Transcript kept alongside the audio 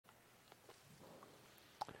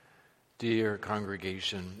Dear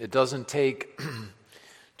congregation, it doesn't take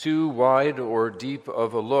too wide or deep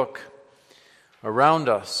of a look around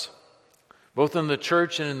us, both in the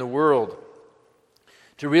church and in the world,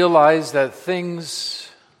 to realize that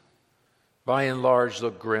things, by and large,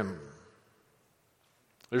 look grim.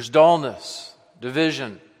 There's dullness,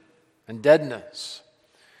 division, and deadness,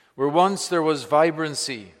 where once there was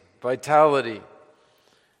vibrancy, vitality,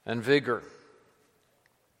 and vigor.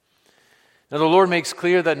 Now, the Lord makes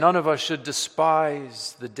clear that none of us should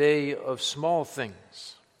despise the day of small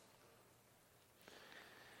things.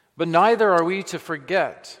 But neither are we to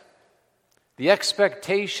forget the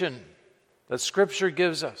expectation that Scripture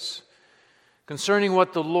gives us concerning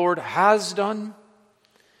what the Lord has done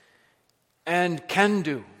and can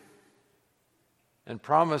do and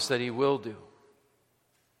promise that He will do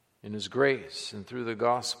in His grace and through the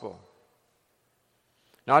gospel.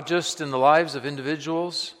 Not just in the lives of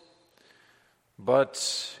individuals,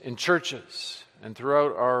 but in churches and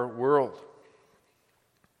throughout our world.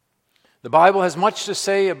 The Bible has much to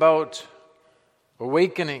say about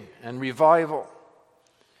awakening and revival,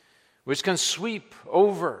 which can sweep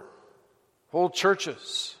over whole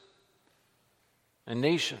churches and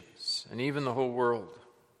nations and even the whole world.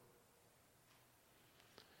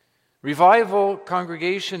 Revival,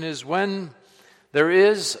 congregation, is when there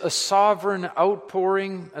is a sovereign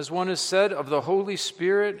outpouring, as one has said, of the Holy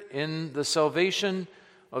Spirit in the salvation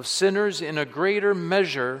of sinners in a greater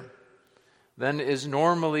measure than is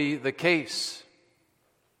normally the case.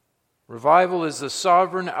 Revival is the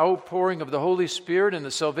sovereign outpouring of the Holy Spirit in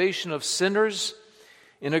the salvation of sinners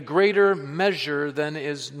in a greater measure than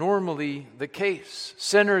is normally the case.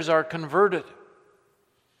 Sinners are converted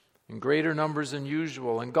in greater numbers than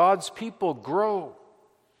usual, and God's people grow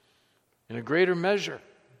in a greater measure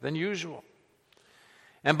than usual.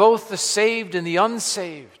 And both the saved and the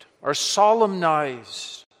unsaved are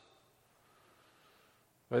solemnized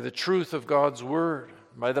by the truth of God's Word,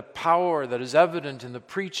 by the power that is evident in the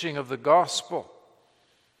preaching of the gospel.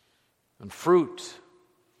 And fruit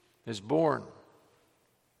is born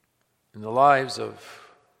in the lives of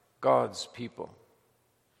God's people.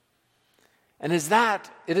 And it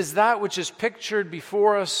is that which is pictured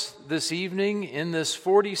before us this evening in this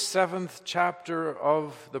 47th chapter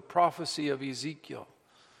of the prophecy of Ezekiel.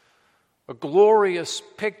 A glorious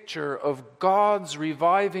picture of God's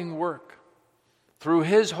reviving work through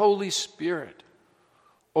His Holy Spirit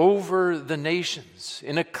over the nations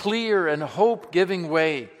in a clear and hope-giving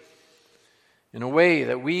way, in a way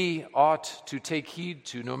that we ought to take heed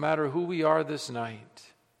to no matter who we are this night,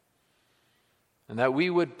 and that we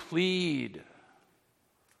would plead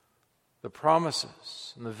the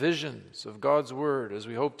promises and the visions of God's Word as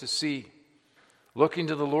we hope to see, looking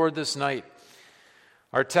to the Lord this night.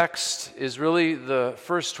 Our text is really the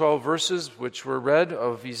first 12 verses which were read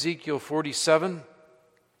of Ezekiel 47.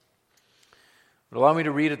 But allow me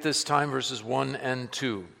to read at this time verses 1 and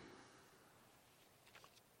 2.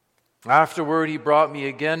 Afterward he brought me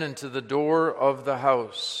again into the door of the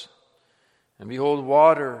house, and behold,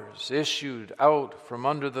 waters issued out from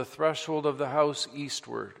under the threshold of the house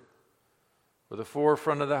eastward. For the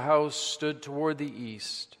forefront of the house stood toward the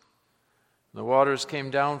east. And the waters came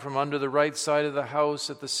down from under the right side of the house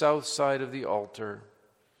at the south side of the altar.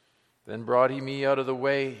 Then brought he me out of the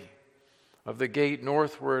way of the gate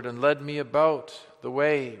northward, and led me about the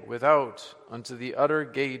way without unto the utter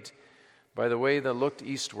gate by the way that looked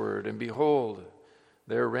eastward. And behold,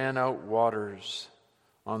 there ran out waters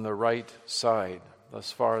on the right side.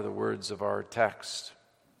 Thus far the words of our text.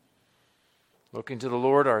 Looking to the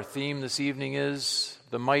Lord, our theme this evening is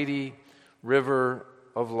the mighty river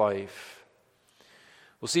of life.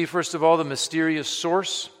 We'll see, first of all, the mysterious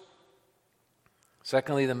source.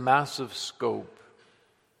 Secondly, the massive scope.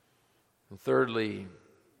 And thirdly,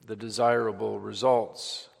 the desirable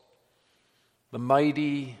results. The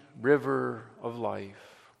mighty river of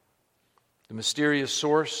life. The mysterious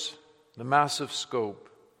source, the massive scope,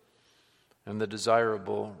 and the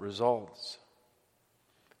desirable results.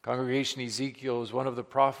 Congregation, Ezekiel is one of the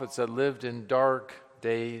prophets that lived in dark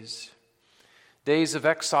days, days of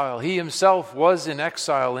exile. He himself was in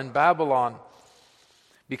exile in Babylon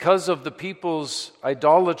because of the people's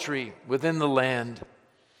idolatry within the land.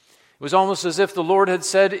 It was almost as if the Lord had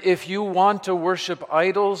said, if you want to worship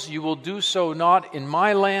idols, you will do so not in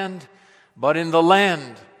my land, but in the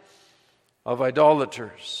land of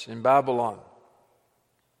idolaters in Babylon.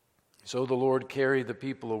 So the Lord carried the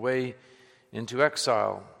people away into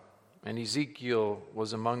exile, and Ezekiel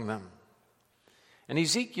was among them. And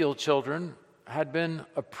Ezekiel, children, had been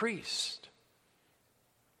a priest.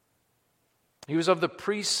 He was of the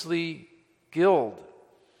priestly guild.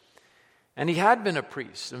 And he had been a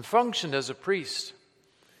priest and functioned as a priest.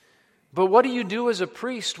 But what do you do as a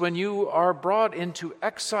priest when you are brought into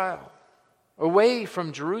exile, away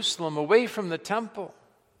from Jerusalem, away from the temple,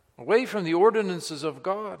 away from the ordinances of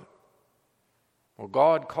God? Well,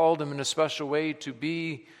 God called him in a special way to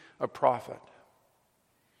be a prophet,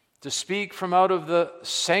 to speak from out of the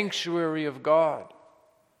sanctuary of God,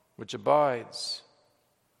 which abides,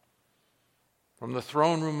 from the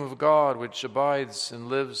throne room of God, which abides and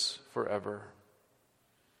lives forever.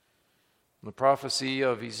 The prophecy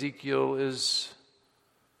of Ezekiel is,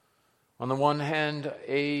 on the one hand,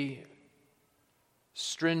 a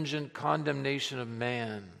stringent condemnation of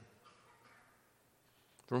man,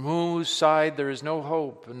 from whose side there is no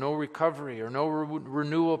hope and no recovery or no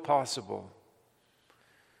renewal possible.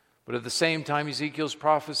 But at the same time, Ezekiel's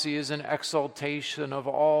prophecy is an exaltation of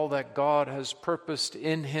all that God has purposed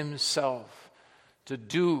in himself to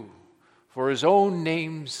do for his own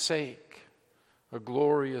name's sake, a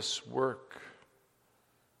glorious work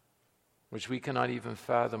which we cannot even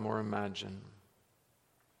fathom or imagine.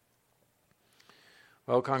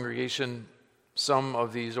 Well, congregation, some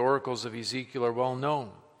of these oracles of Ezekiel are well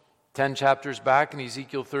known. 10 chapters back in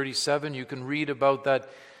Ezekiel 37, you can read about that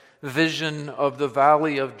vision of the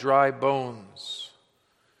valley of dry bones,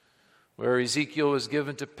 where Ezekiel was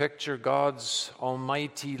given to picture God's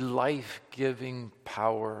almighty life-giving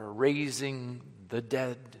power, raising the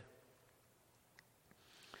dead,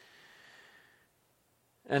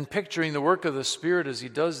 and picturing the work of the Spirit as he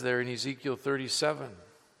does there in Ezekiel 37,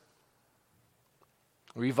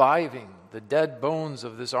 reviving the dead bones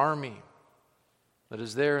of this army that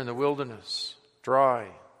is there in the wilderness, dry,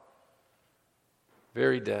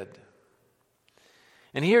 very dead.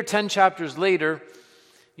 And here, 10 chapters later,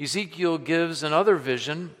 Ezekiel gives another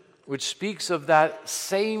vision which speaks of that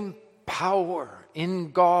same power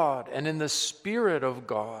in God and in the Spirit of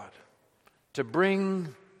God to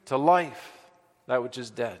bring to life that which is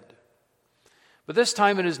dead. But this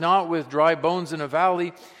time it is not with dry bones in a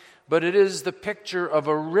valley, but it is the picture of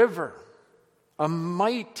a river, a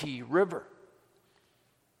mighty river.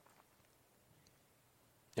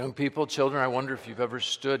 Young people, children, I wonder if you've ever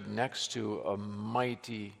stood next to a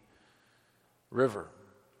mighty river,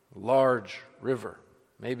 a large river,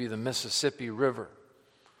 maybe the Mississippi River,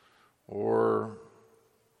 or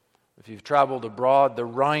if you've traveled abroad, the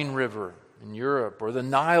Rhine River in Europe, or the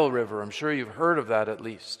Nile River. I'm sure you've heard of that at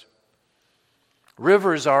least.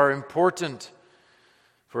 Rivers are important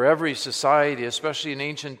for every society, especially in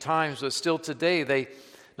ancient times, but still today they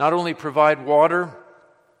not only provide water,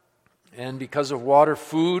 and because of water,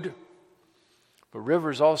 food, but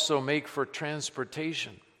rivers also make for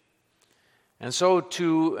transportation. And so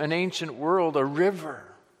to an ancient world, a river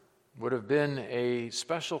would have been a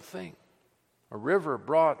special thing. A river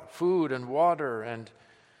brought food and water and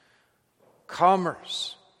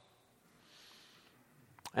commerce.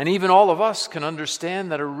 And even all of us can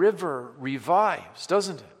understand that a river revives,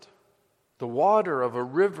 doesn't it? The water of a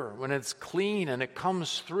river, when it's clean and it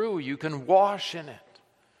comes through, you can wash in it.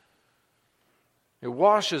 It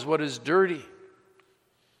washes what is dirty.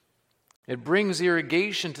 It brings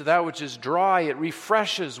irrigation to that which is dry. It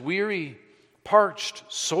refreshes weary, parched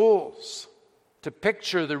souls. To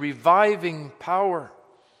picture the reviving power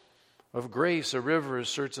of grace, a river is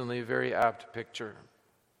certainly a very apt picture.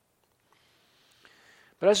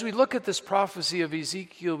 But as we look at this prophecy of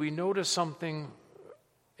Ezekiel, we notice something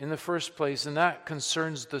in the first place, and that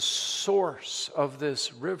concerns the source of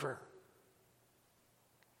this river.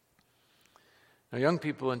 Now, young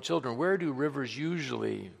people and children, where do rivers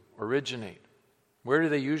usually originate? Where do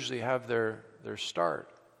they usually have their start?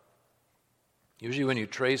 Usually when you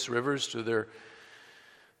trace rivers to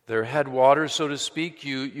their headwaters, so to speak,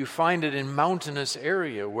 you find it in mountainous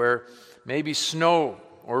area where maybe snow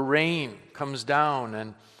or rain comes down,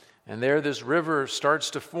 and there this river starts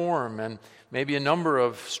to form, and maybe a number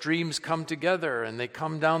of streams come together and they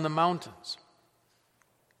come down the mountains.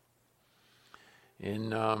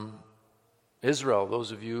 In Israel,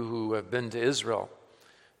 those of you who have been to Israel,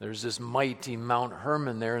 there's this mighty Mount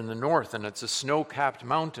Hermon there in the north, and it's a snow-capped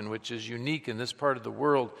mountain, which is unique in this part of the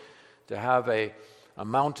world to have a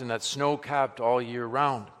mountain that's snow-capped all year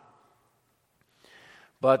round.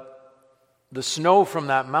 But the snow from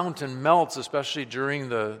that mountain melts, especially during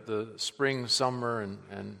the spring, summer,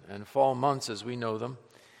 and fall months as we know them,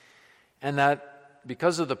 and that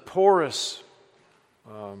because of the porous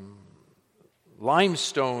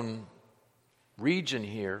limestone region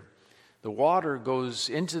here, the water goes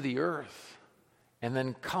into the earth and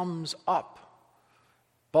then comes up,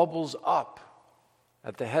 bubbles up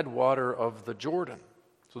at the headwater of the Jordan.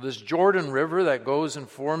 So this Jordan River that goes and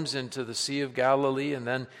forms into the Sea of Galilee and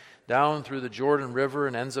then down through the Jordan River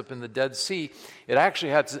and ends up in the Dead Sea. It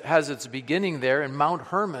actually has its beginning there in Mount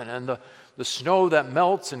Hermon, and the snow that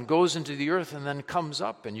melts and goes into the earth and then comes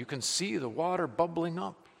up, and you can see the water bubbling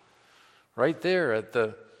up right there at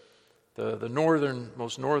the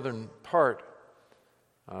most northern part,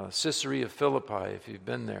 Caesarea Philippi, if you've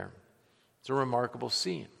been there. It's a remarkable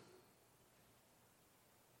scene.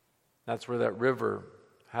 That's where that river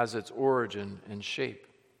has its origin and shape.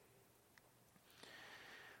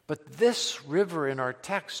 But this river in our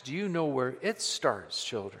text, do you know where it starts,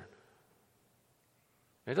 children?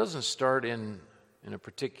 It doesn't start in a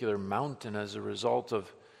particular mountain as a result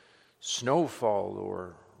of snowfall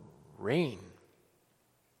or rain.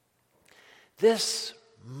 This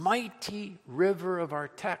mighty river of our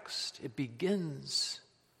text, it begins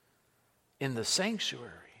in the sanctuary,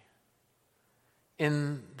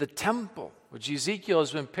 in the temple, which Ezekiel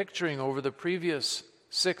has been picturing over the previous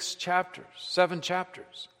 7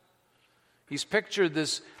 chapters. He's pictured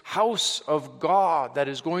this house of God that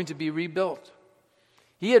is going to be rebuilt.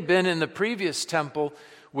 He had been in the previous temple,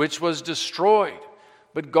 which was destroyed,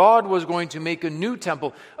 but God was going to make a new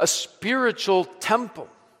temple, a spiritual temple.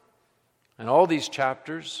 And all these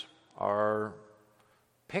chapters are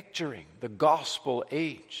picturing the gospel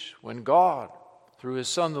age, when God, through his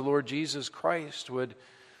Son, the Lord Jesus Christ, would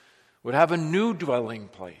have a new dwelling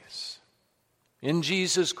place. In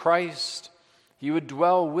Jesus Christ, he would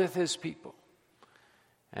dwell with his people,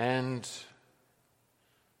 and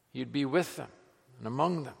he'd be with them and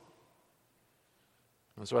among them.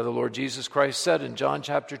 That's why the Lord Jesus Christ said in John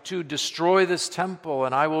chapter 2, "Destroy this temple,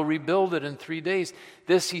 and I will rebuild it in 3 days."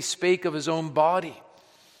 This he spake of his own body.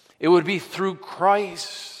 It would be through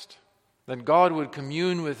Christ that God would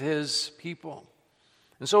commune with his people.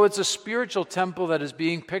 And so it's a spiritual temple that is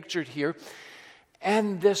being pictured here.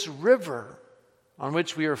 And this river on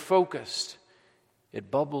which we are focused,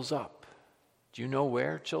 it bubbles up. Do you know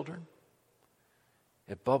where, children?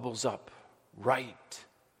 It bubbles up right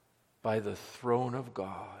by the throne of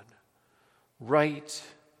God, right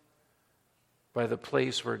by the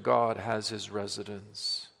place where God has his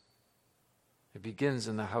residence. It begins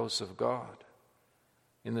in the house of God,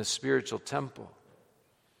 in the spiritual temple,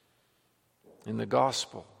 in the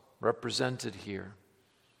gospel, represented here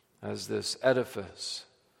as this edifice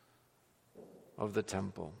of the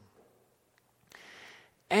temple.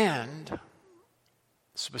 And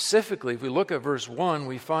specifically, if we look at verse 1,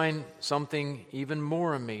 we find something even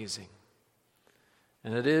more amazing.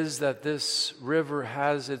 And it is that this river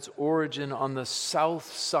has its origin on the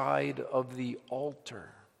south side of the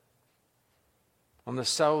altar. On the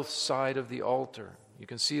south side of the altar. You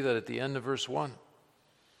can see that at the end of verse 1.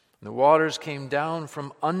 The waters came down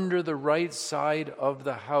from under the right side of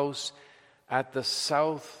the house at the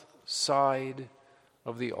south side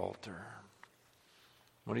of the altar.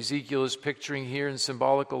 What Ezekiel is picturing here in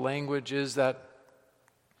symbolical language is that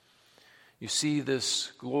you see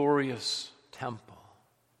this glorious temple.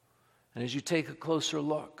 And as you take a closer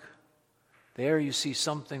look, there you see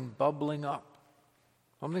something bubbling up.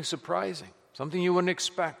 Something surprising. Something you wouldn't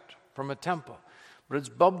expect from a temple. But it's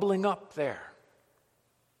bubbling up there.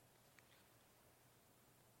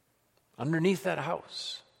 Underneath that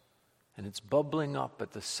house. And it's bubbling up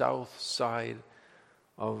at the south side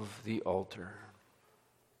of the altar.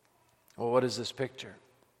 Well, what is this picture?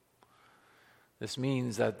 This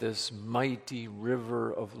means that this mighty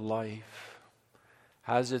river of life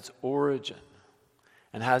has its origin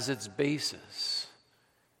and has its basis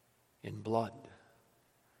in blood,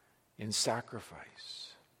 in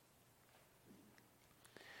sacrifice.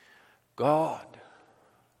 God,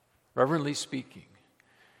 reverently speaking,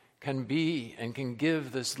 can be and can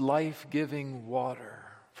give this life-giving water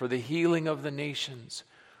for the healing of the nations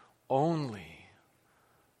only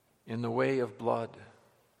in the way of blood,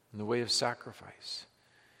 in the way of sacrifice,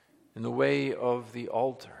 in the way of the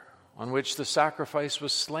altar on which the sacrifice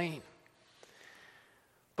was slain.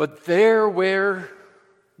 But there where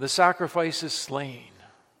the sacrifice is slain,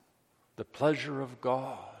 the pleasure of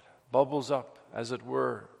God bubbles up, as it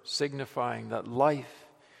were, signifying that life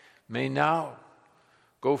may now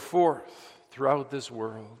go forth throughout this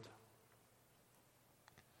world.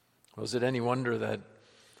 Was it any wonder that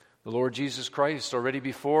the Lord Jesus Christ, already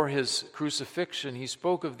before his crucifixion, he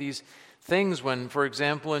spoke of these things when, for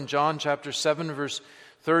example, in John chapter 7, verse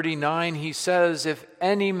 39, he says, "If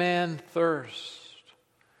any man thirst,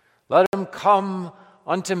 let him come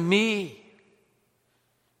unto me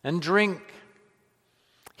and drink.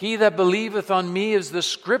 He that believeth on me, as the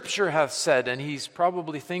Scripture hath said," and he's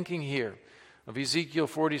probably thinking here of Ezekiel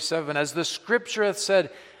 47, "as the Scripture hath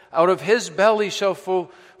said, out of his belly shall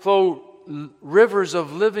flow rivers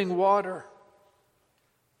of living water."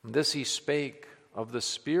 And this he spake of the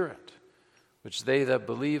Spirit, which they that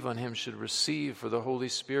believe on him should receive, for the Holy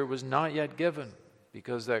Spirit was not yet given,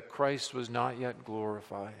 because that Christ was not yet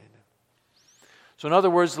glorified. So in other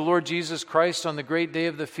words, the Lord Jesus Christ on the great day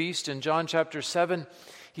of the feast in John chapter 7,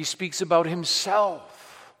 he speaks about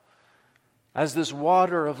himself as this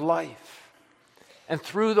water of life. And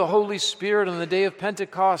through the Holy Spirit on the day of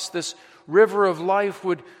Pentecost, this river of life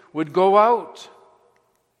would go out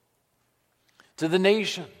to the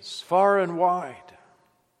nations, far and wide.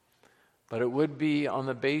 But it would be on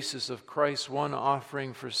the basis of Christ's one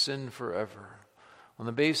offering for sin forever, on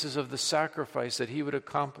the basis of the sacrifice that he would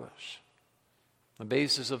accomplish, on the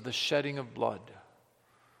basis of the shedding of blood,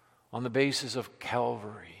 on the basis of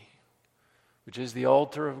Calvary, which is the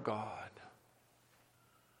altar of God.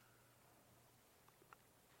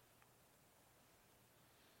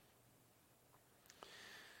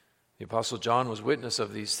 The Apostle John was witness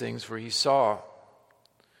of these things, for he saw,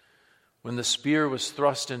 when the spear was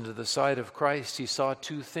thrust into the side of Christ, he saw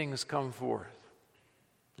two things come forth.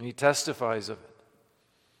 And he testifies of it.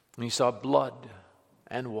 And he saw blood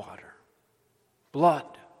and water.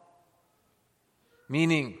 Blood,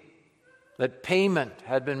 meaning that payment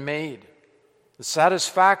had been made, the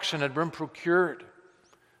satisfaction had been procured,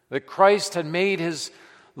 that Christ had made his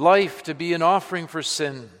life to be an offering for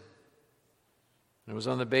sin. It was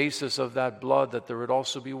on the basis of that blood that there would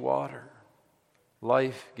also be water,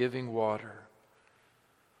 life-giving water,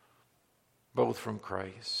 both from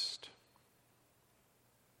Christ.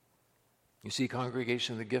 You see,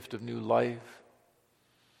 congregation, the gift of new life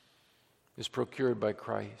is procured by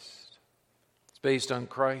Christ. It's based on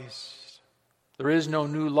Christ. There is no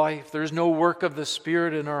new life. There is no work of the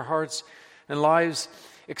Spirit in our hearts and lives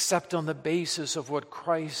except on the basis of what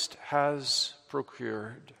Christ has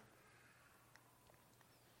procured.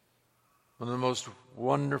 One of the most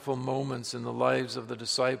wonderful moments in the lives of the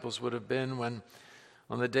disciples would have been when,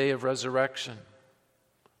 on the day of resurrection,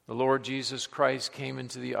 the Lord Jesus Christ came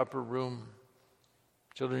into the upper room.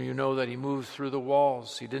 Children, you know that he moved through the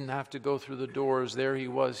walls. He didn't have to go through the doors. There he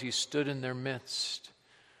was. He stood in their midst.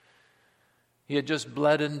 He had just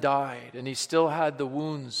bled and died, and he still had the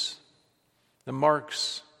wounds, the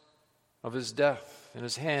marks of his death in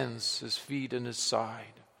his hands, his feet, and his side.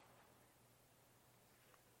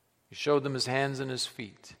 He showed them his hands and his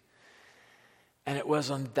feet. And it was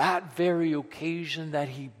on that very occasion that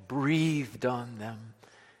he breathed on them.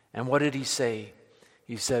 And what did he say?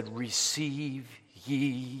 He said, "Receive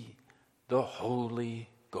ye the Holy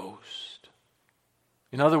Ghost."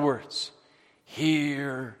 In other words,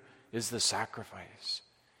 here is the sacrifice.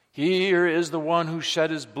 Here is the one who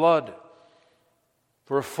shed his blood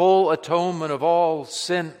for a full atonement of all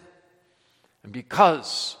sin. And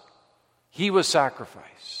because he was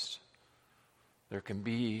sacrificed, there can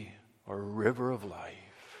be a river of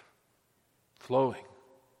life flowing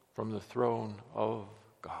from the throne of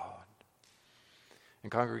God.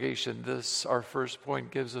 And congregation, this, our first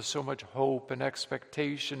point, gives us so much hope and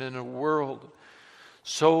expectation in a world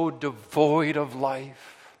so devoid of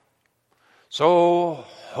life, so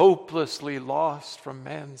hopelessly lost from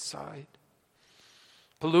man's side,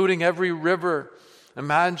 polluting every river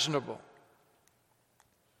imaginable.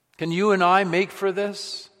 Can you and I make for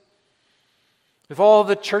this? If all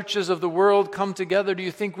the churches of the world come together, do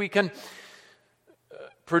you think we can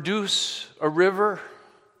produce a river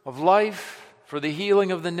of life for the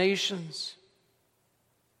healing of the nations?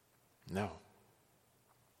 No.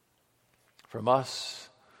 From us,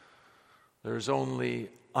 there's only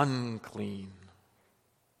unclean,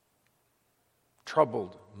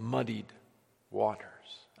 troubled, muddied waters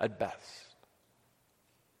at best.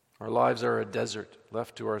 Our lives are a desert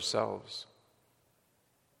left to ourselves.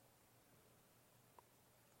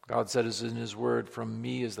 God said as in his word, "From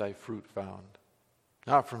me is thy fruit found."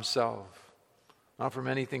 Not from self, not from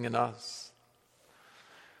anything in us.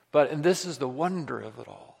 But, and this is the wonder of it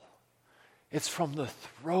all, it's from the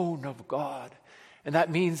throne of God. And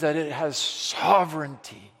that means that it has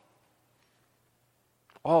sovereignty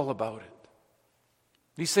all about it.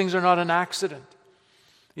 These things are not an accident.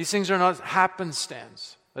 These things are not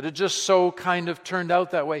happenstance, that it just so kind of turned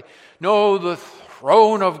out that way. No, the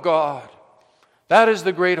throne of God. That is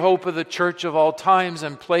the great hope of the church of all times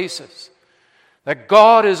and places. That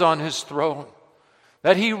God is on his throne.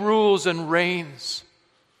 That he rules and reigns.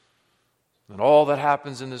 And all that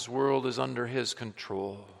happens in this world is under his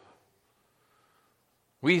control.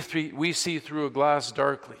 We see through a glass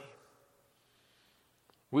darkly.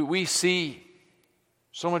 We see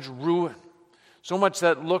so much ruin. So much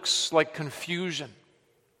that looks like confusion.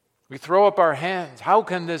 We throw up our hands. How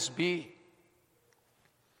can this be?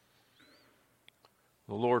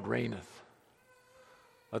 The Lord reigneth.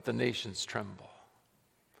 let the nations tremble.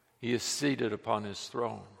 He is seated upon his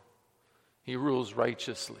throne. He rules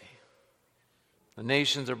righteously. The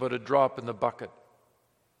nations are but a drop in the bucket.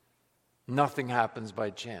 Nothing happens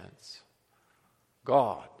by chance.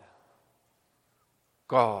 God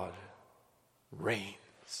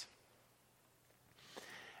reigns.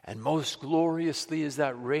 And most gloriously is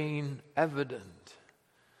that reign evident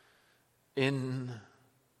in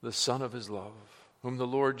the Son of his love, whom the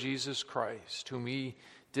Lord Jesus Christ, whom he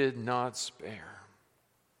did not spare.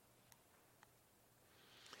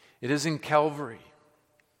 It is in Calvary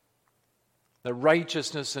that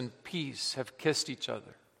righteousness and peace have kissed each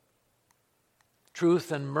other.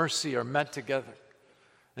 Truth and mercy are met together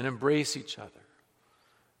and embrace each other.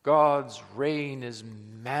 God's reign is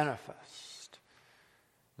manifest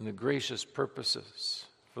in the gracious purposes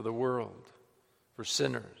for the world, for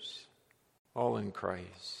sinners, all in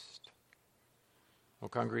Christ. Well,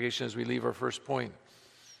 congregation, as we leave our first point,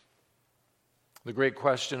 the great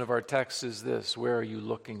question of our text is this: where are you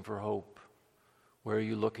looking for hope? Where are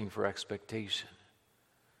you looking for expectation?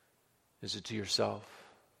 Is it to yourself?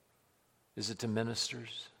 Is it to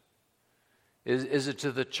ministers? Is it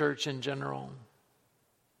to the church in general?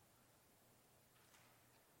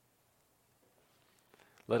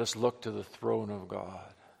 Let us look to the throne of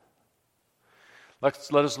God. Let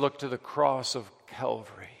us look to the cross of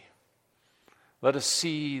Calvary. Let us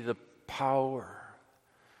see the power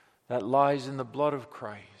that lies in the blood of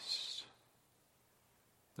Christ.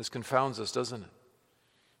 This confounds us, doesn't it?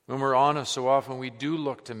 When we're honest, so often we do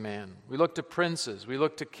look to man. We look to princes, we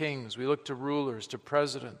look to kings, we look to rulers, to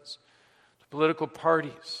presidents, to political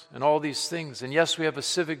parties, and all these things. And yes, we have a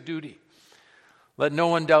civic duty. Let no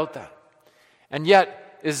one doubt that. And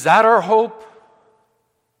yet, is that our hope?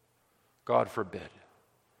 God forbid.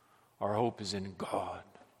 Our hope is in God,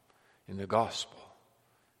 in the gospel,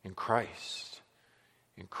 in Christ.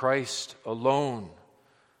 In Christ alone,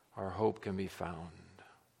 our hope can be found.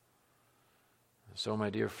 So, my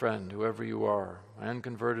dear friend, whoever you are, my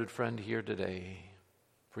unconverted friend here today,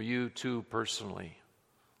 for you too personally,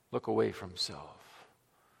 look away from self.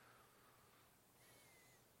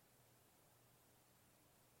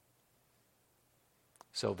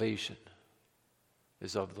 Salvation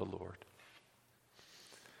is of the Lord.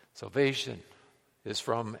 Salvation is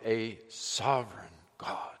from a sovereign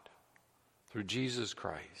God through Jesus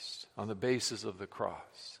Christ on the basis of the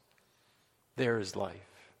cross. There is life.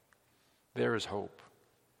 There is hope.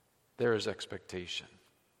 There is expectation.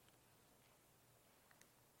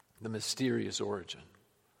 The mysterious origin,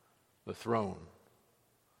 the throne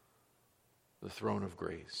of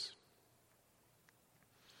grace.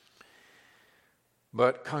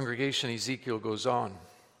 But congregation, Ezekiel goes on.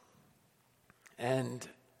 And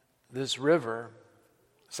this river,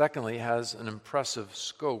 secondly, has an impressive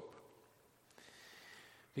scope.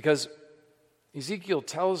 Because Ezekiel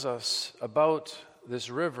tells us about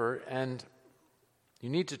this river, and you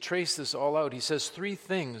need to trace this all out. He says three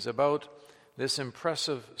things about this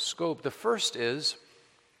impressive scope. The first is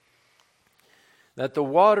that the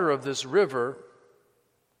water of this river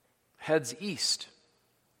heads east.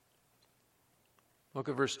 Look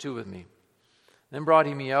at verse 2 with me. Then brought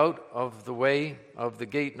he me out of the way of the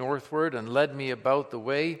gate northward, and led me about the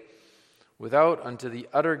way without unto the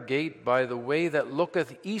utter gate by the way that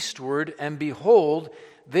looketh eastward, and behold,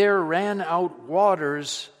 there ran out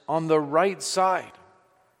waters on the right side.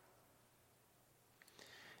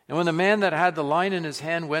 And when the man that had the line in his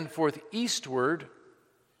hand went forth eastward,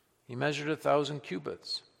 he measured 1,000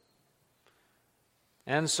 cubits.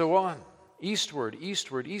 And so on, eastward,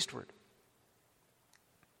 eastward, eastward.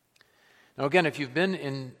 Now again, if you've been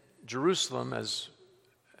in Jerusalem, as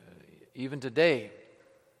even today,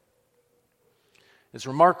 it's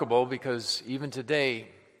remarkable because even today,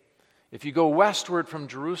 if you go westward from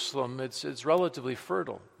Jerusalem, it's relatively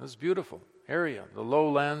fertile. It's a beautiful area. The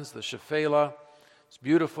lowlands, the Shephelah, it's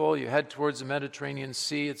beautiful. You head towards the Mediterranean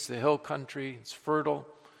Sea. It's the hill country. It's fertile.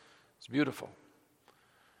 It's beautiful.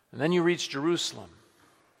 And then you reach Jerusalem.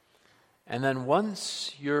 And then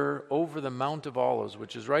once you're over the Mount of Olives,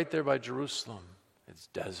 which is right there by Jerusalem, it's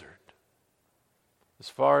desert. As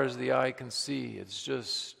far as the eye can see, it's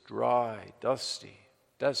just dry, dusty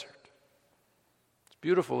desert. It's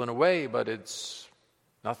beautiful in a way, but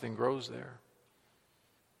nothing grows there.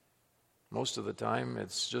 Most of the time,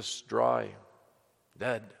 it's just dry,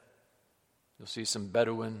 dead. You'll see some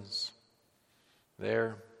Bedouins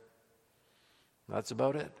there. That's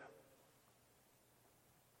about it.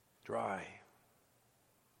 Dry.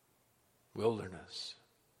 Wilderness.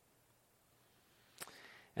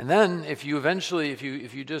 And then if you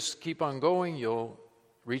just keep on going, you'll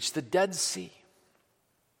reach the Dead Sea.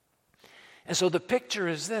 And so the picture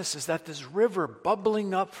is this, is that this river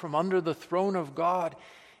bubbling up from under the throne of God,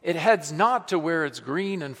 it heads not to where it's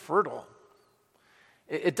green and fertile.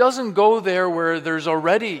 It doesn't go there where there's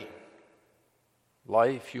already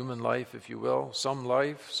life, human life, if you will, some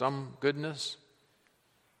life, some goodness,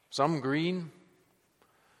 some green.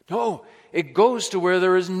 No, it goes to where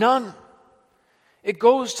there is none. It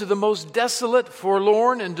goes to the most desolate,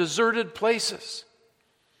 forlorn, and deserted places.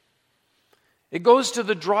 It goes to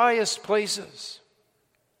the driest places.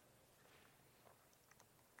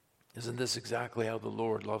 Isn't this exactly how the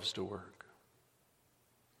Lord loves to work?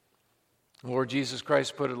 Lord Jesus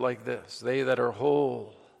Christ put it like this: they that are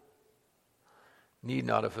whole need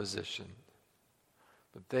not a physician,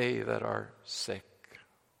 but they that are sick.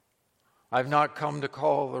 I've not come to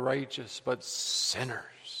call the righteous, but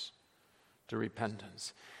sinners to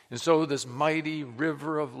repentance. And so this mighty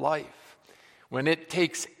river of life, when it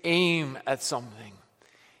takes aim at something,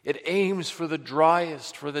 it aims for the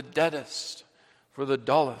driest, for the deadest, for the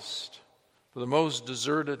dullest, for the most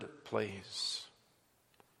deserted place.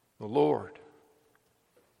 The Lord's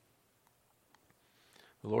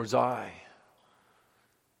eye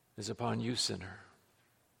is upon you, sinner,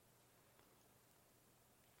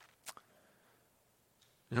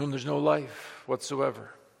 in whom there's no life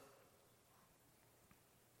whatsoever.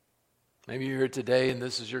 Maybe you're here today and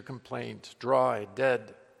this is your complaint: dry,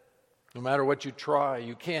 dead. No matter what you try,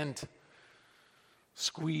 you can't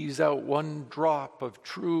squeeze out one drop of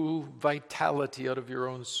true vitality out of your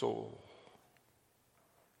own soul.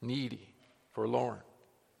 Needy, forlorn.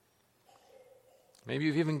 Maybe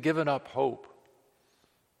you've even given up hope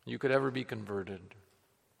you could ever be converted.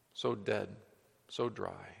 So dead, so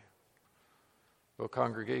dry. Well,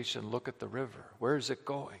 congregation, look at the river. Where is it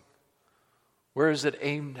going? Where is it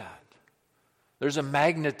aimed at? There's a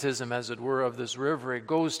magnetism, as it were, of this river. It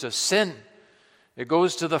goes to sin. It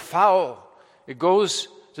goes to the foul. It goes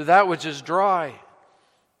to that which is dry,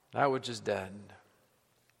 that which is dead.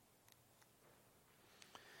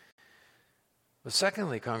 But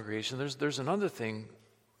secondly, congregation, there's another thing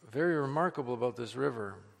very remarkable about this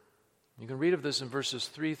river. You can read of this in verses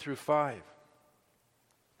 3 through 5.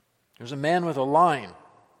 There's a man with a line,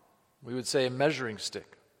 we would say a measuring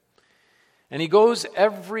stick. And he goes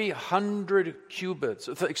every 1,000 cubits.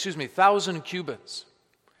 And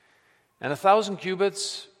 1,000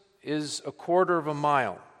 cubits is a quarter of a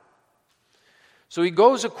mile. So he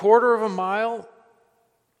goes a quarter of a mile,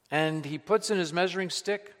 and he puts in his measuring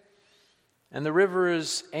stick, and the river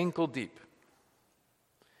is ankle deep.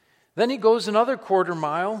 Then he goes another quarter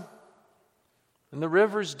mile, and the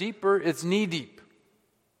river's deeper, it's knee deep.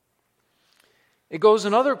 It goes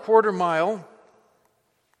another quarter mile,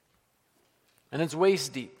 and it's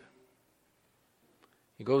waist deep.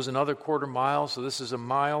 He goes another quarter mile, so this is a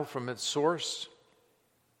mile from its source,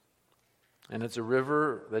 and it's a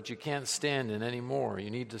river that you can't stand in anymore. You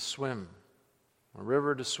need to swim, a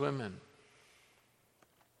river to swim in.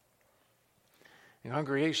 In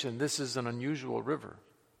congregation, this is an unusual river.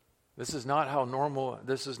 This is not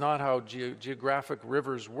how geographic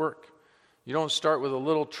rivers work. You don't start with a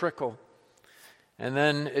little trickle and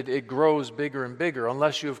then it grows bigger and bigger,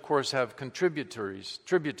 unless you, of course, have tributaries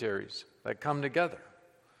that come together.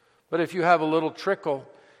 But if you have a little trickle,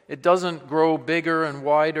 it doesn't grow bigger and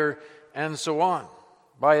wider and so on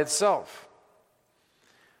by itself.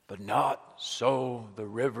 But not so the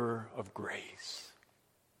river of grace.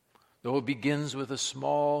 Though it begins with a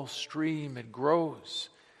small stream, it grows.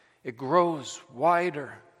 It grows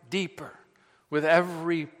wider, deeper, with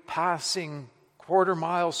every passing quarter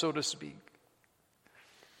mile, so to speak.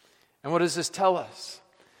 And what does this tell us?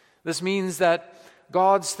 This means that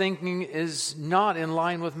God's thinking is not in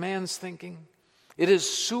line with man's thinking. It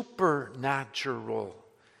is supernatural.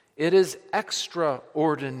 It is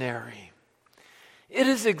extraordinary. It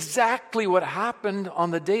is exactly what happened on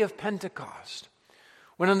the day of Pentecost.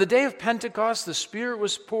 When on the day of Pentecost the Spirit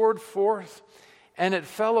was poured forth, and it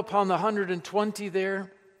fell upon the 120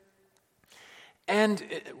 there, and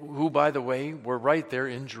who, by the way, were right there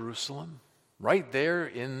in Jerusalem, right there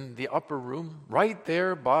in the upper room, right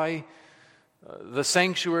there by the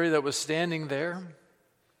sanctuary that was standing there.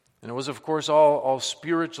 And it was, of course, all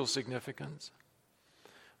spiritual significance.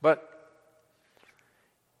 But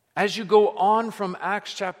as you go on from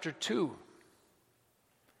Acts chapter 2,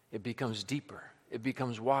 it becomes deeper, it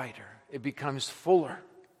becomes wider, it becomes fuller.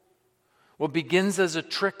 What begins as a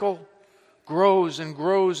trickle grows and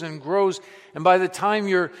grows and grows. And by the time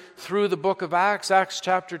you're through the book of Acts, Acts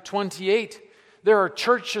chapter 28, there are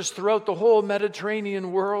churches throughout the whole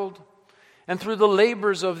Mediterranean world. And through the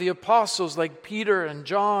labors of the apostles like Peter and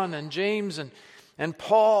John and James and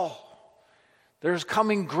Paul, There's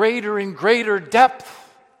coming greater and greater depth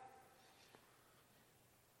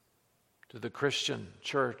to the Christian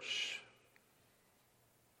church.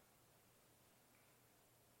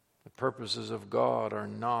 The purposes of God are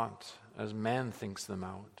not as man thinks them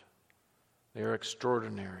out. They are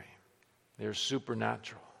extraordinary. They are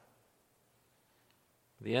supernatural.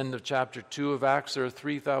 At the end of chapter 2 of Acts, there are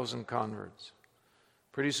 3,000 converts.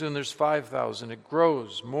 Pretty soon there's 5,000. It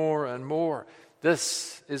grows more and more.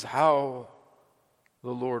 This is how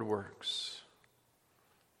the Lord works.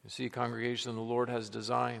 You see, congregation, the Lord has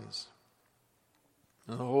designs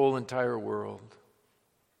in the whole entire world.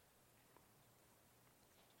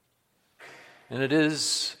 And it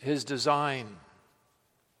is His design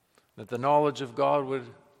that the knowledge of God would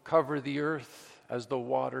cover the earth as the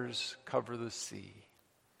waters cover the sea.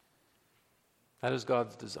 That is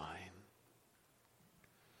God's design.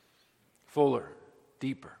 Fuller,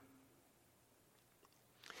 deeper.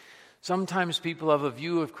 Sometimes people have a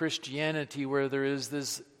view of Christianity where there is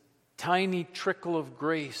this tiny trickle of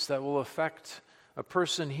grace that will affect a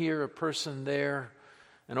person here, a person there,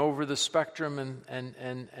 and over the spectrum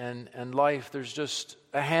and life, there's just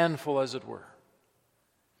a handful, as it were,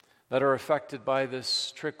 that are affected by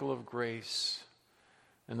this trickle of grace,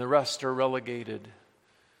 and the rest are relegated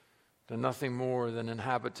to nothing more than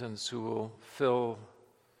inhabitants who will fill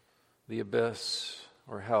the abyss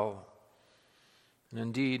or hell. And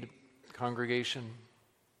indeed, congregation,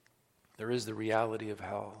 there is the reality of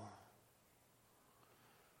hell.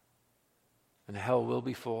 And hell will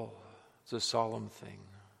be full. It's a solemn thing.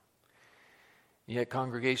 Yet,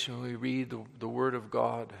 congregation, when we read the Word of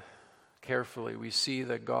God carefully, we see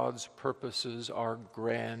that God's purposes are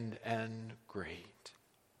grand and great.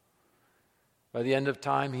 By the end of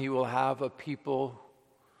time, He will have a people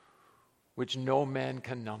which no man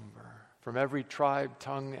can number, from every tribe,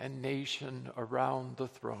 tongue, and nation around the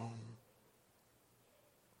throne.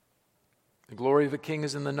 The glory of a king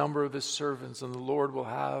is in the number of his servants, and the Lord will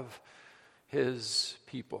have His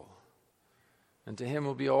people. And to Him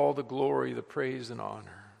will be all the glory, the praise, and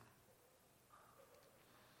honor.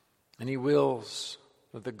 And He wills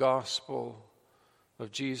that the gospel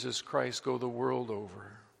of Jesus Christ go the world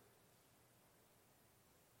over.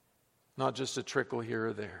 Not just a trickle here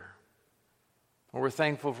or there. And we're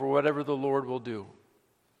thankful for whatever the Lord will do.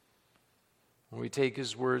 When we take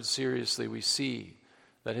His word seriously, we see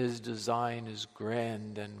that His design is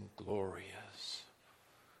grand and glorious.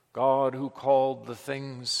 God, who called the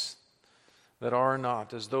things that are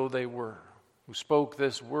not as though they were, who spoke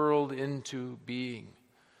this world into being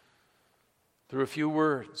through a few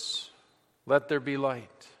words. Let there be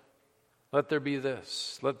light. Let there be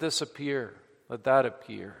this. Let this appear. Let that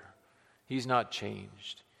appear. He's not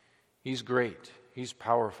changed. He's great. He's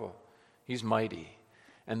powerful. He's mighty.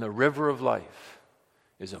 And the river of life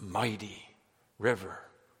is a mighty river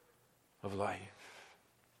of life.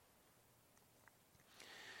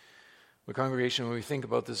 The congregation, when we think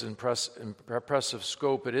about this impressive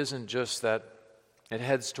scope, it isn't just that it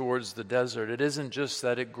heads towards the desert. It isn't just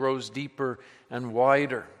that it grows deeper and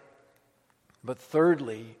wider. But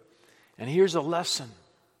thirdly, and here's a lesson,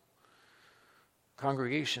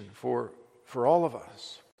 congregation, for all of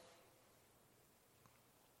us.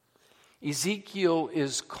 Ezekiel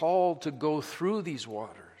is called to go through these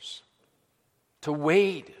waters, to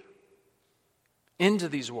wade into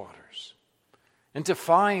these waters, and to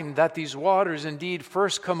find that these waters indeed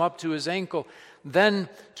first come up to his ankle, then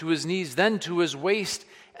to his knees, then to his waist,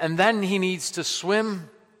 and then he needs to swim.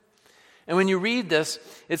 And when you read this,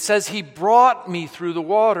 it says, He brought me through the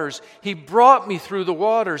waters. He brought me through the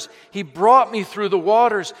waters. He brought me through the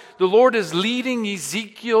waters. The Lord is leading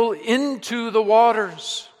Ezekiel into the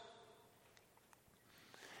waters.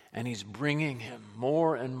 And He's bringing him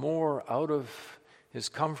more and more out of his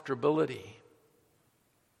comfortability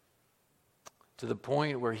to the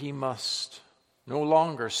point where he must no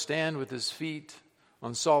longer stand with his feet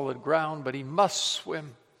on solid ground, but he must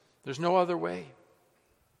swim. There's no other way.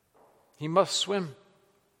 He must swim.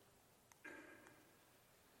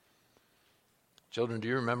 Children, do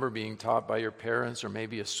you remember being taught by your parents or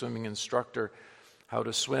maybe a swimming instructor how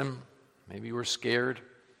to swim? Maybe you were scared.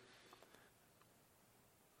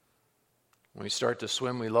 When we start to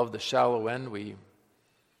swim, we love the shallow end. At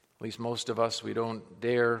least most of us, we don't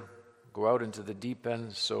dare go out into the deep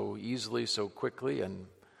end so easily, so quickly, and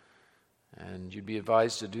you'd be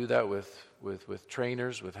advised to do that with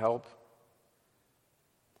trainers, with help.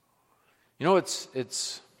 You know,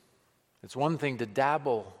 it's one thing to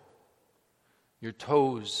dabble your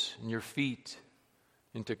toes and your feet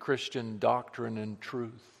into Christian doctrine and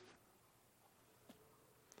truth.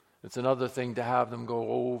 It's another thing to have them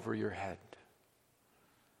go over your head.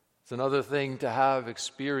 It's another thing to have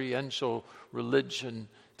experiential religion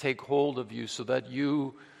take hold of you so that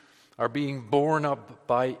you are being borne up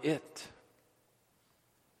by it.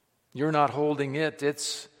 You're not holding it,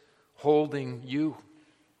 it's holding you.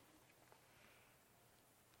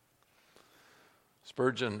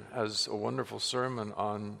 Spurgeon has a wonderful sermon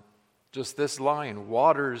on just this line,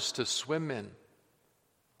 waters to swim in.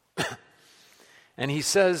 And he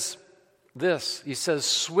says this, he says,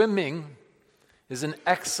 swimming is an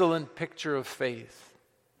excellent picture of faith.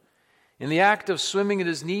 In the act of swimming, it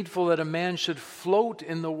is needful that a man should float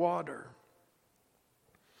in the water.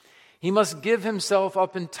 He must give himself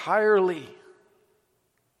up entirely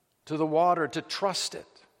to the water, to trust it.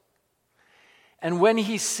 And when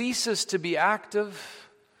he ceases to be active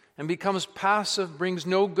and becomes passive, brings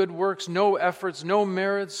no good works, no efforts, no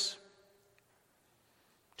merits,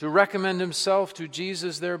 to recommend himself to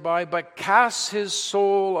Jesus thereby, but casts his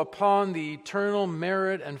soul upon the eternal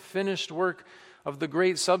merit and finished work of the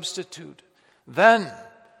great substitute, then,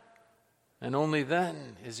 and only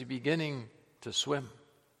then, is he beginning to swim,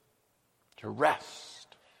 to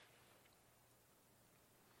rest.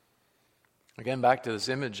 Again, back to this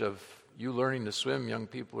image of you learning to swim, young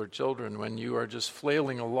people or children, when you are just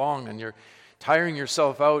flailing along and you're tiring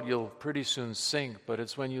yourself out, you'll pretty soon sink. But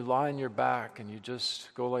it's when you lie on your back and you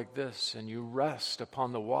just go like this and you rest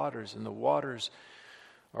upon the waters, and the waters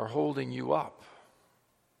are holding you up.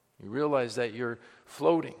 You realize that you're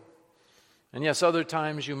floating. And yes, other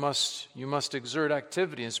times you must exert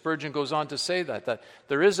activity. And Spurgeon goes on to say that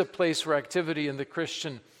there is a place for activity in the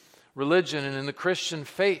Christian religion and in the Christian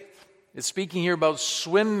faith. It's speaking here about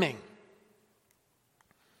swimming.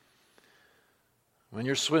 When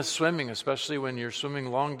you're swimming, especially when you're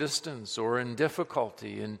swimming long distance or in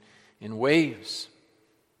difficulty, in waves,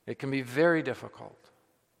 it can be very difficult.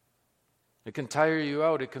 It can tire you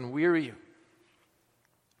out. It can weary you.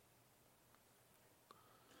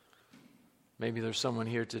 Maybe there's someone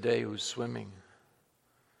here today who's swimming,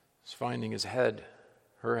 is finding his head,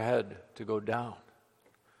 her head, to go down.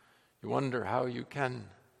 You wonder how you can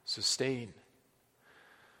sustain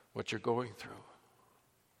what you're going through.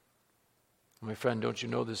 My friend, don't you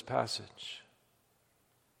know this passage?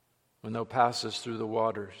 When thou passest through the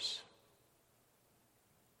waters,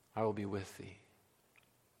 I will be with thee.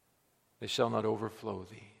 They shall not overflow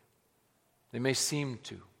thee. They may seem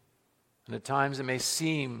to. And at times it may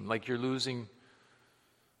seem like you're losing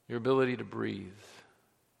your ability to breathe.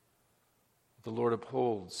 The Lord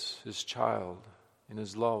upholds his child in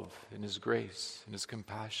his love, in his grace, in his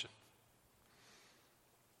compassion.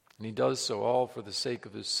 And he does so all for the sake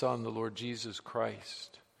of his Son, the Lord Jesus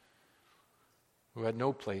Christ, who had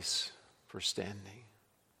no place for standing,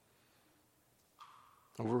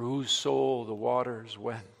 over whose soul the waters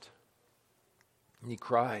went. And he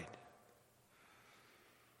cried.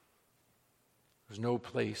 There's no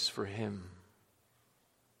place for him.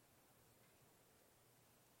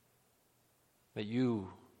 That you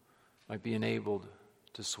might be enabled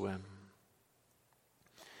to swim.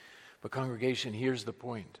 But congregation, here's the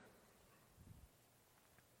point.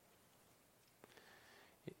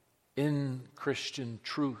 In Christian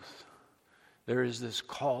truth, there is this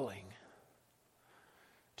calling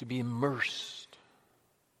to be immersed,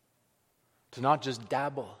 to not just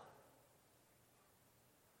dabble,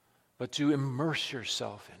 but to immerse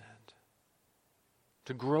yourself in it,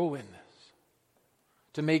 to grow in this,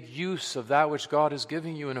 to make use of that which God is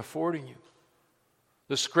giving you and affording you.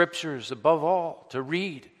 The Scriptures, above all, to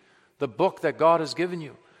read the book that God has given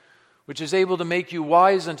you, which is able to make you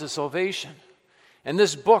wise unto salvation. And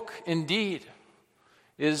this book, indeed,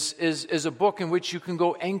 is a book in which you can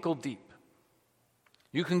go ankle deep.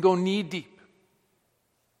 You can go knee deep.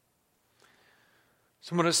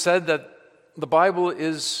 Someone has said that the Bible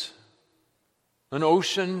is an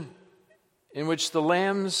ocean in which the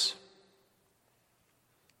lambs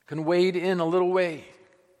can wade in a little way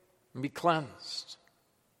and be cleansed.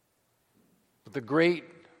 But the great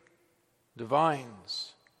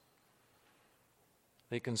divines,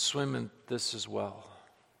 they can swim in this as well.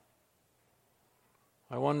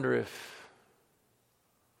 I wonder if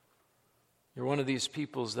you're one of these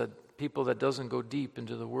people that doesn't go deep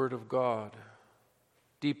into the Word of God,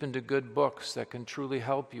 deep into good books that can truly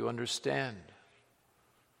help you understand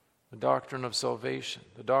the doctrine of salvation,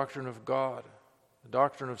 the doctrine of God, the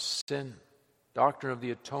doctrine of sin, doctrine of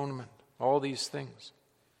the atonement, all these things.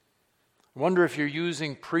 I wonder if you're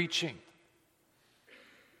using preaching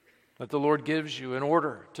that the Lord gives you in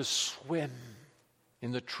order to swim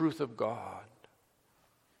in the truth of God.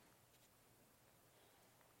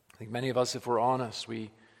 I think many of us, if we're honest, we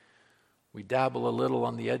dabble a little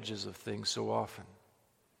on the edges of things so often.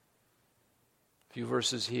 A few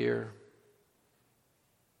verses here,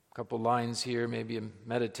 a couple lines here, maybe a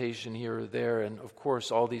meditation here or there, and of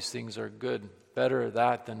course all these things are good. Better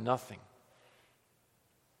that than nothing.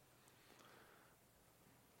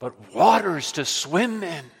 But waters to swim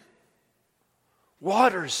in.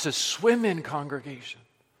 Waters to swim in, congregation.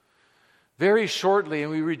 Very shortly,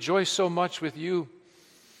 and we rejoice so much with you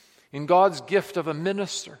in God's gift of a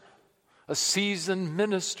minister, a seasoned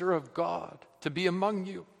minister of God to be among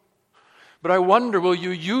you. But I wonder, will you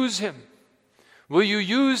use him? Will you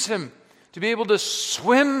use him to be able to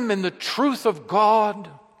swim in the truth of God?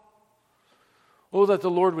 Oh, that the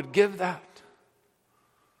Lord would give that.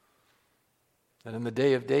 That in the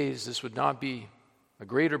day of days, this would not be a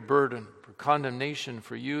greater burden for condemnation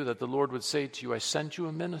for you, that the Lord would say to you, I sent you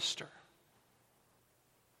a minister.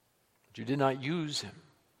 But you did not use him.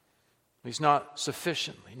 At least not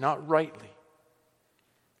sufficiently, not rightly.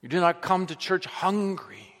 You did not come to church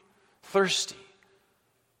hungry, thirsty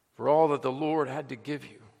for all that the Lord had to give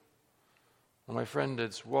you. Well, my friend,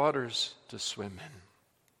 it's waters to swim in.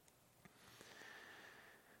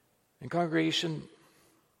 In congregation,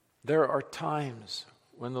 there are times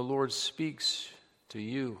when the Lord speaks to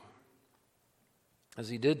you, as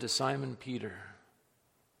he did to Simon Peter.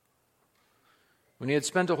 When he had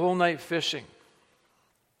spent a whole night fishing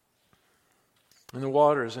in the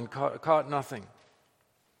waters and caught nothing.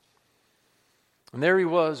 And there he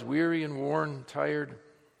was, weary and worn, tired.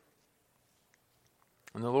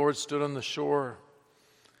 And the Lord stood on the shore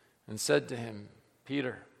and said to him,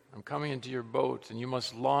 Peter, I'm coming into your boat, and you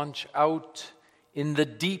must launch out in the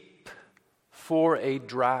deep for a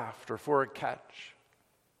draft or for a catch.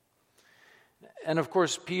 And of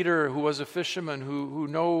course, Peter, who was a fisherman, who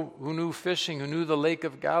knew fishing, who knew the Lake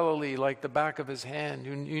of Galilee like the back of his hand,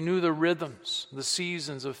 who knew the rhythms, the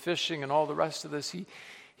seasons of fishing and all the rest of this,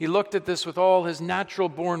 he looked at this with all his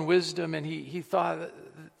natural-born wisdom, and he thought,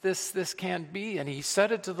 this can't be. And he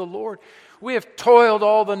said it to the Lord, we have toiled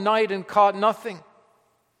all the night and caught nothing.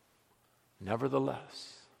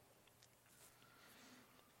 Nevertheless,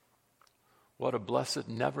 what a blessed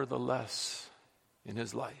nevertheless in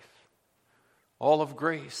his life. All of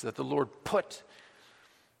grace that the Lord put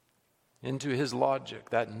into his logic,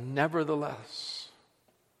 that nevertheless,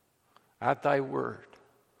 at thy word,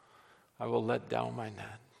 I will let down my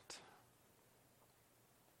net.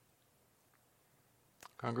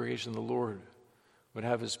 Congregation, the Lord would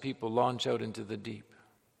have his people launch out into the deep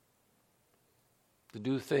to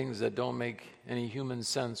do things that don't make any human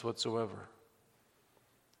sense whatsoever.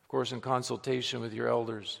 Of course, in consultation with your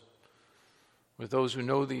elders, with those who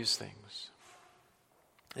know these things.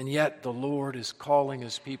 And yet the Lord is calling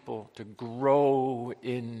his people to grow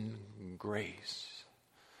in grace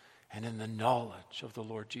and in the knowledge of the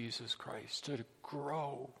Lord Jesus Christ, to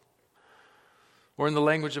grow. Or in the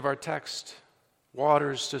language of our text,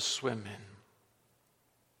 waters to swim in.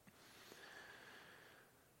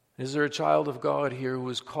 Is there a child of God here who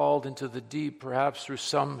is called into the deep, perhaps through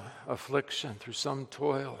some affliction, through some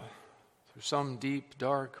toil, through some deep,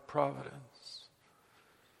 dark providence?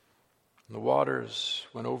 And the waters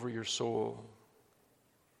went over your soul.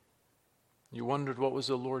 You wondered, what was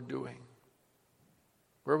the Lord doing?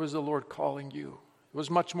 Where was the Lord calling you? It was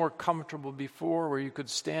much more comfortable before, where you could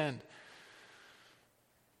stand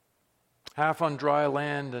half on dry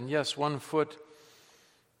land and, yes, 1 foot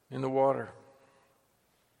in the water.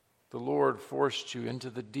 The Lord forced you into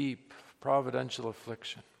the deep, providential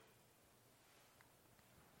affliction.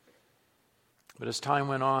 But as time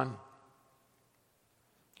went on,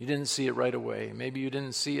 you didn't see it right away. Maybe you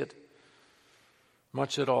didn't see it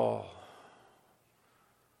much at all.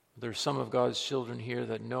 There's some of God's children here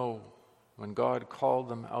that know when God called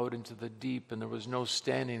them out into the deep and there was no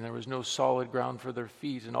standing, there was no solid ground for their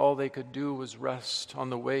feet, and all they could do was rest on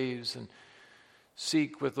the waves and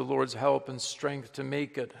seek with the Lord's help and strength to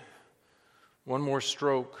make it. One more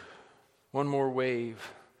stroke, one more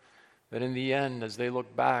wave, that in the end, as they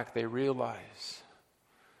look back, they realize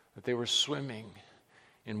that they were swimming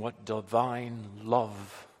in what divine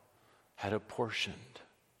love had apportioned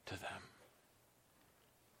to them.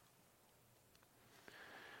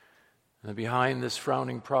 And behind this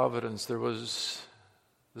frowning providence, there was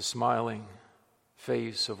the smiling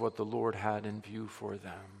face of what the Lord had in view for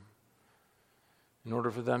them, in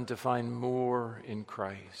order for them to find more in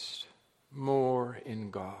Christ, more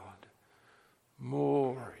in God,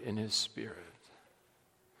 more in His Spirit.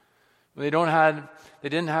 They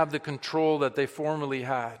didn't have the control that they formerly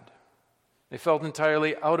had. They felt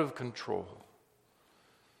entirely out of control.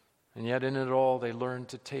 And yet in it all, they learned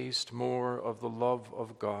to taste more of the love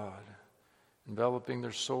of God, enveloping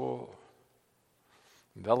their soul,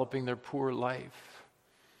 enveloping their poor life,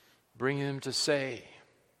 bring him to say,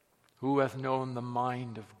 who hath known the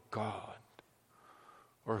mind of God?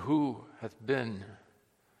 Or who hath been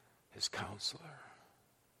his counselor?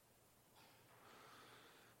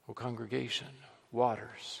 O congregation,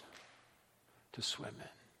 waters to swim in.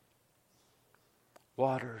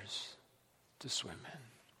 Waters to swim in.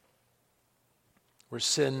 Where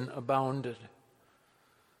sin abounded,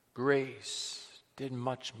 grace did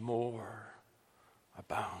much more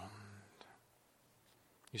abound.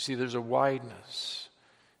 You see, there's a wideness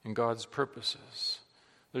in God's purposes.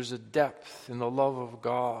 There's a depth in the love of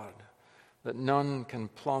God that none can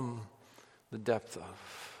plumb the depth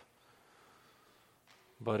of.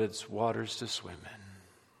 But it's waters to swim in.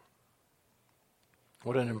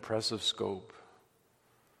 What an impressive scope.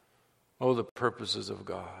 Oh, the purposes of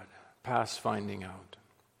God, past finding out.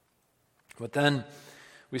 But then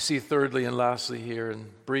we see thirdly and lastly here, and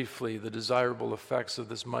briefly, the desirable effects of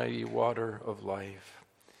this mighty water of life.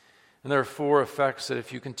 And there are 4 effects that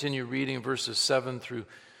if you continue reading verses 7 through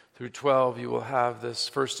 12, you will have this.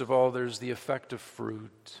 First of all, there's the effect of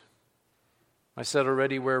fruit. I said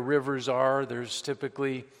already, where rivers are, there's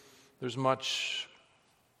much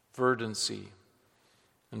verdancy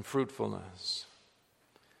and fruitfulness.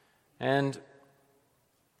 And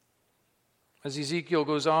as Ezekiel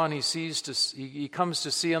goes on, he comes to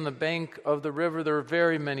see on the bank of the river there are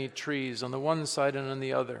very many trees on the one side and on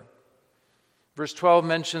the other. Verse 12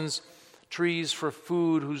 mentions trees for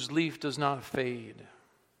food whose leaf does not fade.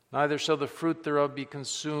 Neither shall the fruit thereof be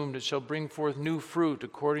consumed. It shall bring forth new fruit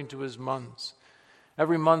according to his months.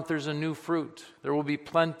 Every month there's a new fruit. There will be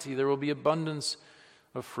plenty. There will be abundance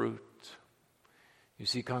of fruit. You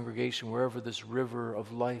see, congregation, wherever this river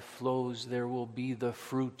of life flows, there will be the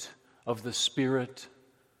fruit of the Spirit,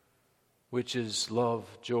 which is love,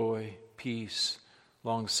 joy, peace,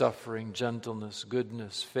 long-suffering, gentleness,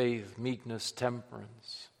 goodness, faith, meekness,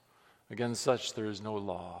 temperance. Against such there is no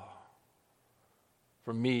law.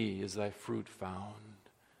 For me is thy fruit found.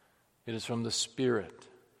 It is from the Spirit.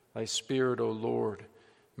 Thy Spirit, O Lord,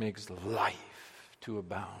 makes life to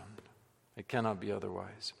abound. It cannot be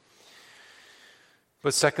otherwise.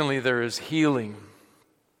 But secondly, there is healing.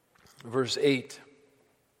 Verse 8,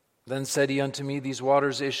 then said he unto me, these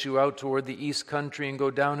waters issue out toward the east country and go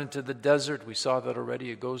down into the desert. We saw that already.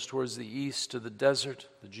 It goes towards the east to the desert,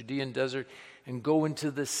 the Judean desert, and go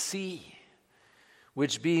into the sea,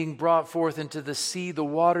 which being brought forth into the sea, the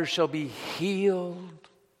water shall be healed.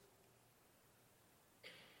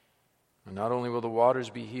 And not only will the waters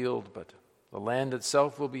be healed, but the land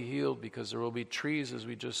itself will be healed, because there will be trees, as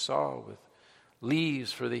we just saw, with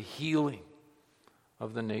leaves for the healing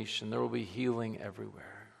of the nation. There will be healing everywhere.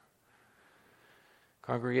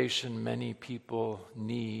 Congregation, many people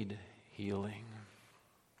need healing.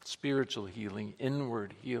 Spiritual healing,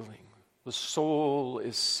 inward healing. The soul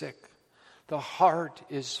is sick. The heart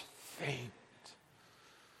is faint.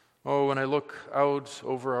 Oh, when I look out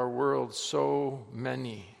over our world, so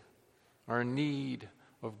many are in need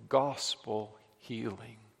of gospel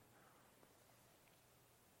healing.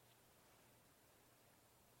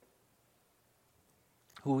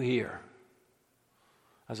 Who here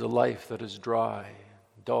has a life that is dry,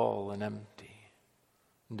 dull, and empty,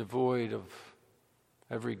 and devoid of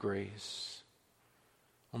every grace?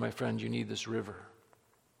 Oh, my friend, you need this river.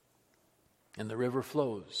 And the river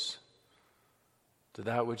flows to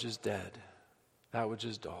that which is dead, that which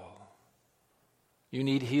is dull. You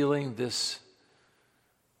need healing. This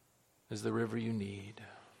is the river you need.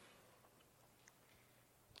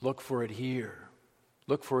 Look for it here.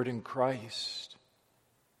 Look for it in Christ.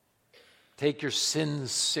 Take your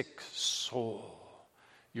sin-sick soul,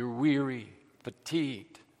 your weary,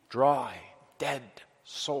 fatigued, dry, dead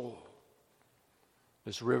soul.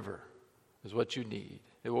 This river is what you need.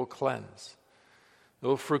 It will cleanse. It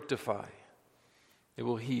will fructify. It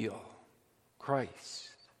will heal. Christ,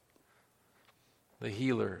 the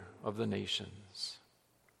healer of the nations.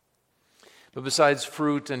 But besides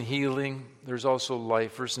fruit and healing, there's also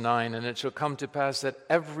life. Verse 9, and it shall come to pass that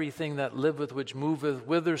everything that liveth, which moveth,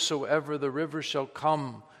 whithersoever the river shall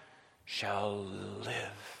come, shall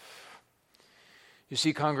live. You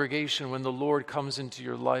see, congregation, when the Lord comes into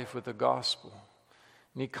your life with the gospel,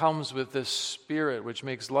 and he comes with this Spirit which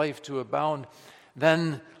makes life to abound,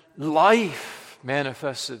 then life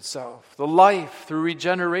manifests itself. The life through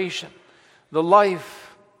regeneration, the life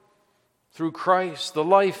through Christ, the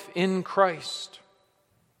life in Christ.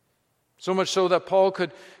 So much so that Paul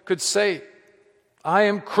could say, I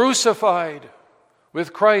am crucified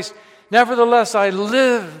with Christ. Nevertheless I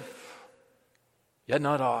live, yet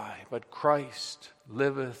not I, but Christ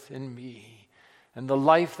liveth in me. And the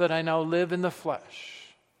life that I now live in the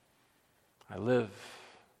flesh, I live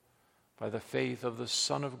by the faith of the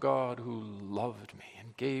Son of God who loved me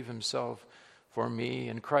and gave himself for me.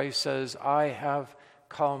 And Christ says, I have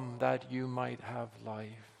come that you might have life,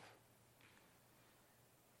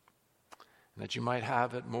 and that you might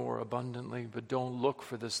have it more abundantly. But don't look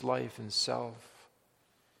for this life in self.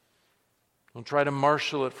 Don't try to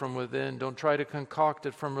marshal it from within. Don't try to concoct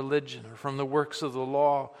it from religion or from the works of the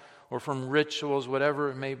law or from rituals,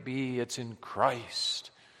 whatever it may be. It's in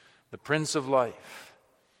Christ, the Prince of Life,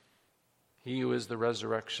 he who is the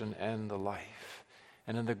resurrection and the life.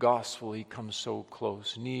 And in the gospel he comes so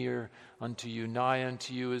close, near unto you, nigh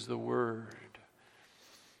unto you is the word.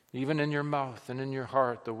 Even in your mouth and in your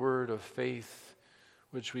heart, the word of faith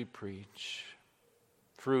which we preach.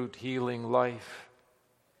 Fruit, healing, life,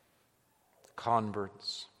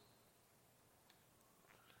 converts.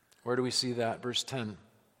 Where do we see that? Verse 10.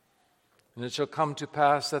 And it shall come to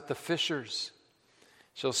pass that the fishers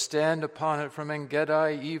shall stand upon it from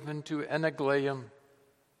En-gedi even to Eneglaim.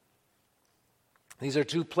 These are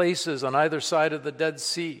two places on either side of the Dead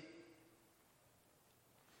Sea.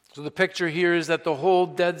 So the picture here is that the whole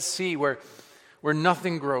Dead Sea where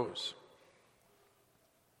nothing grows.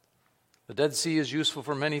 The Dead Sea is useful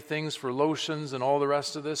for many things, for lotions and all the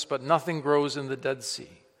rest of this, but nothing grows in the Dead Sea.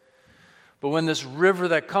 But when this river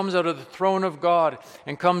that comes out of the throne of God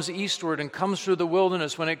and comes eastward and comes through the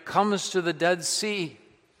wilderness, when it comes to the Dead Sea,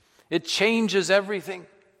 it changes everything.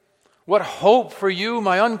 What hope for you,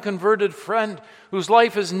 my unconverted friend, whose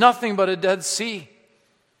life is nothing but a Dead Sea.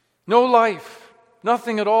 No life,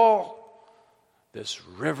 nothing at all. This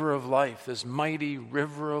river of life, this mighty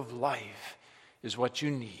river of life is what you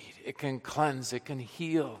need. It can cleanse, it can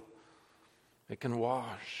heal, it can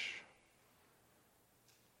wash,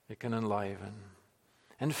 it can enliven.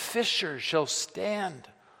 And fishers shall stand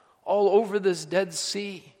all over this Dead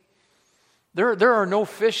Sea. There are no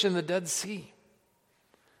fish in the Dead Sea.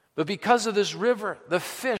 But because of this river, the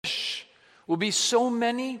fish will be so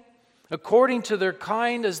many, according to their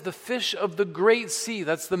kind, as the fish of the great sea.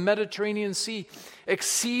 That's the Mediterranean Sea,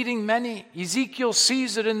 exceeding many. Ezekiel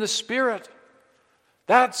sees it in the Spirit.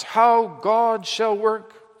 That's how God shall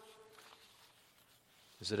work.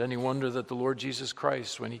 Is it any wonder that the Lord Jesus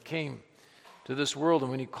Christ, when he came to this world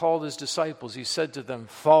and when he called his disciples, he said to them,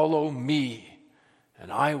 follow me,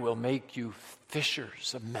 and I will make you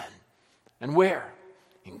fishers of men. And where?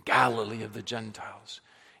 In Galilee of the Gentiles.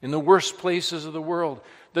 In the worst places of the world,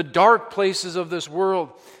 the dark places of this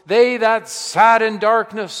world. They that sat in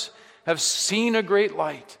darkness have seen a great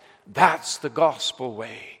light. That's the gospel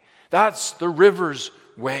way. That's the river's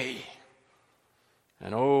way.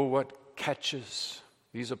 And oh, what catches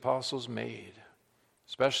these apostles made,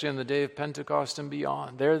 especially on the day of Pentecost and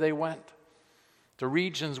beyond. There they went to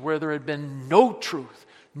regions where there had been no truth,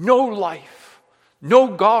 no life, no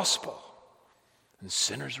gospel, and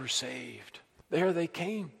sinners were saved. There they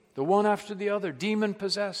came, the one after the other,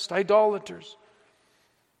 demon-possessed, idolaters,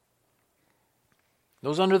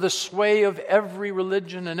 those under the sway of every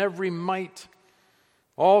religion and every might,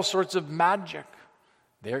 all sorts of magic.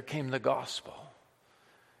 There came the gospel.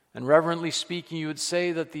 And reverently speaking, you would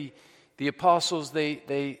say that the apostles,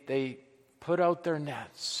 they put out their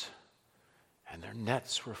nets, and their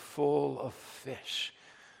nets were full of fish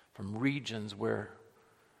from regions where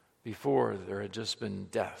before there had just been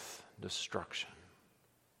death, destruction.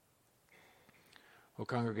 Oh,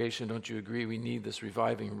 congregation, don't you agree? We need this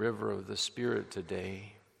reviving river of the Spirit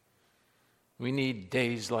today. We need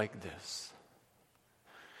days like this.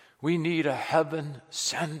 We need a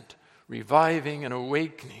heaven-sent reviving and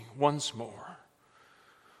awakening once more,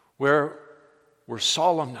 where we're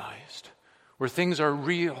solemnized, where things are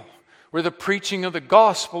real, where the preaching of the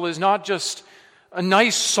gospel is not just a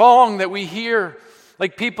nice song that we hear,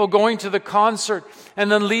 like people going to the concert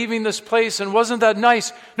and then leaving this place, and wasn't that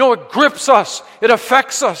nice? No, it grips us, it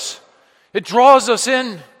affects us, it draws us in,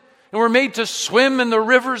 and we're made to swim in the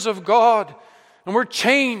rivers of God, and we're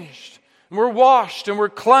changed, and we're washed, and we're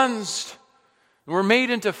cleansed, and we're made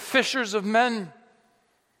into fishers of men.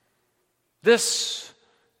 This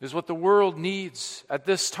is what the world needs at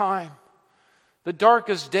this time. The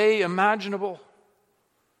darkest day imaginable,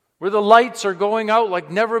 where the lights are going out like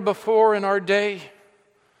never before in our day.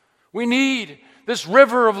 We need this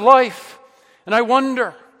river of life. And I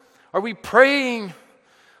wonder, are we praying?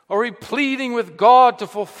 Are we pleading with God to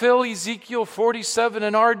fulfill Ezekiel 47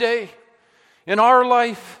 in our day, in our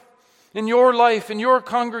life, in your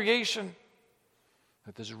congregation?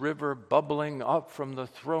 That this river bubbling up from the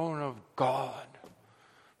throne of God,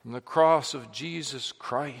 from the cross of Jesus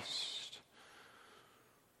Christ,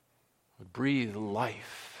 would breathe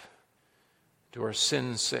life to our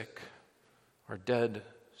sin-sick, our dead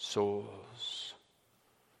souls.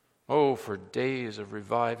 Oh, for days of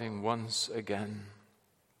reviving once again.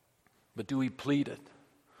 But do we plead it?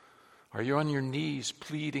 Are you on your knees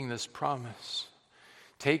pleading this promise?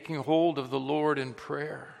 Taking hold of the Lord in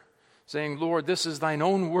prayer, saying, Lord, this is thine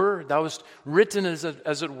own word. Thou hast written as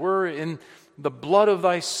it were in the blood of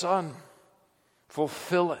thy Son.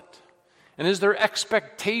 Fulfill it. And is there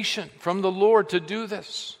expectation from the Lord to do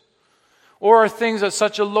this? Or are things at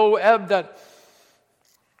such a low ebb that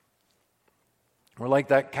we're like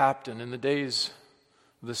that captain in the days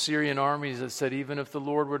of the Syrian armies that said, even if the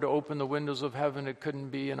Lord were to open the windows of heaven, it couldn't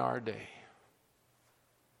be in our day.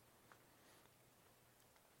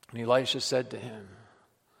 And Elisha said to him,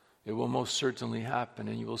 it will most certainly happen,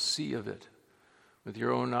 and you will see of it with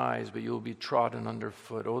your own eyes, but you will be trodden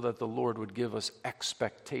underfoot. Oh, that the Lord would give us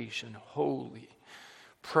expectation, holy,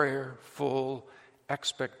 prayerful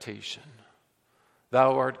expectation.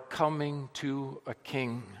 Thou art coming to a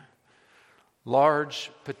king.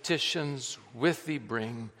 Large petitions with thee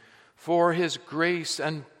bring, for his grace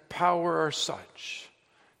and power are such.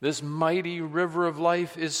 This mighty river of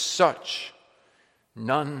life is such.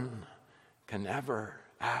 None can ever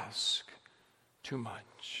ask too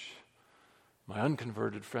much. My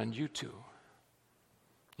unconverted friend, you too.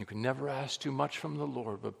 You can never ask too much from the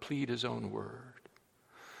Lord, but plead his own word.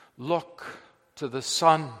 Look to the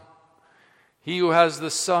Son. He who has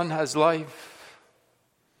the Son has life.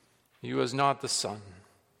 He who has not the Son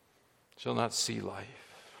shall not see life.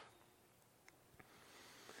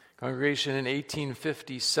 Congregation in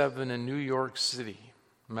 1857 in New York City.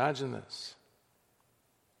 Imagine this.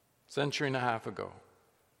 A century and a half ago.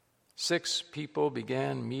 6 people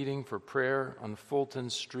began meeting for prayer on Fulton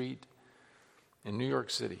Street in New York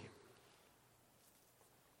City.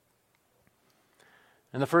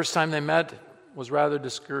 And the first time they met was rather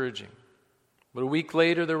discouraging. But a week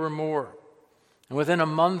later, there were more. And within a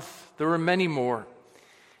month, there were many more.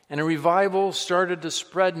 And a revival started to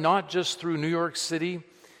spread not just through New York City,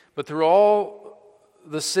 but through all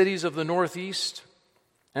the cities of the Northeast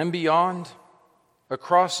and beyond,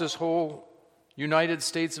 across this whole United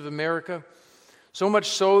States of America. So much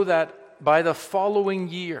so that by the following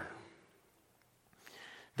year,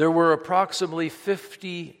 there were approximately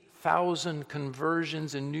 50,000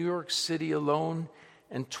 conversions in New York City alone,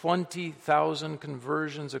 and 20,000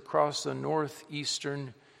 conversions across the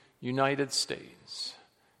northeastern United States.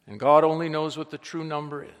 And God only knows what the true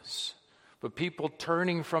number is. But people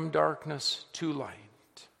turning from darkness to light.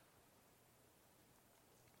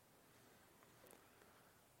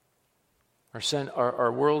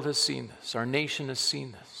 Our world has seen this. Our nation has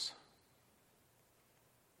seen this.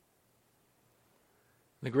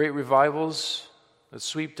 The great revivals that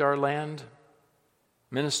swept our land,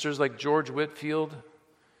 ministers like George Whitefield,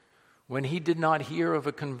 when he did not hear of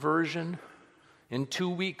a conversion in 2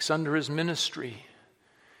 weeks under his ministry,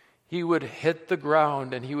 he would hit the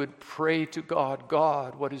ground and he would pray to God,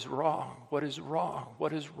 God, what is wrong? What is wrong?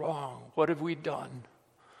 What is wrong? What have we done?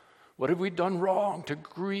 What have we done wrong to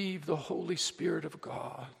grieve the Holy Spirit of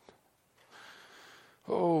God?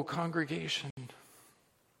 Oh, congregation,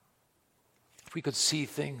 if we could see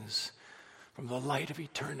things from the light of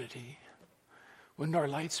eternity, wouldn't our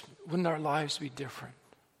lives be different?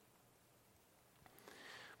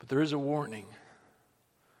 But there is a warning.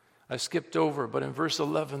 I skipped over, but in verse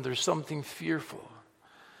 11, there's something fearful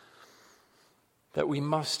that we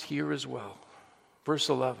must hear as well. Verse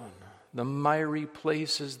 11, the miry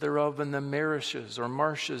places thereof and the marishes or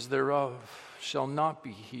marshes thereof shall not be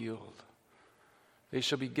healed. They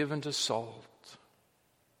shall be given to salt.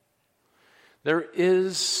 There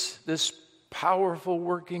is this powerful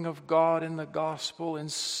working of God in the gospel in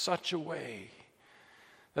such a way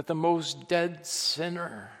that the most dead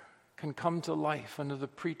sinner can come to life under the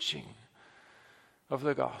preaching of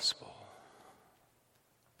the gospel.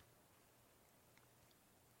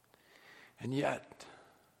 And yet,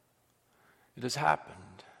 it has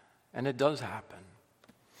happened, and it does happen,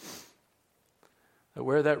 that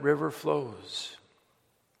where that river flows,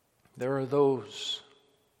 there are those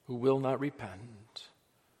who will not repent,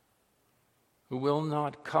 who will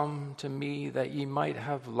not come to me that ye might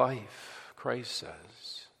have life, Christ says.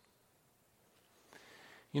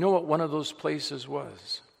 You know what one of those places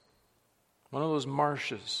was? One of those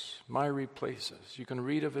marshes, miry places. You can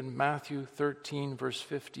read of in Matthew 13, verse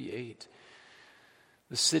 58.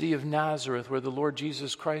 The city of Nazareth, where the Lord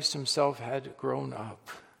Jesus Christ himself had grown up.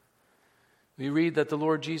 We read that the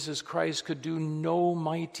Lord Jesus Christ could do no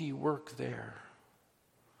mighty work there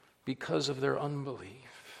because of their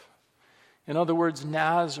unbelief. In other words,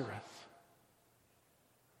 Nazareth,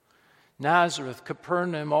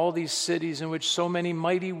 Capernaum, all these cities in which so many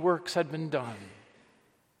mighty works had been done.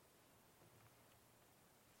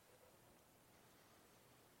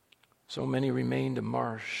 So many remained a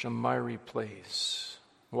marsh, a miry place.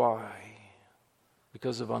 Why?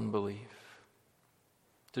 Because of unbelief.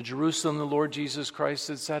 To Jerusalem, the Lord Jesus Christ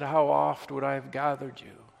had said, "How oft would I have gathered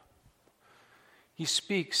you?" He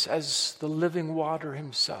speaks as the living water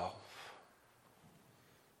himself.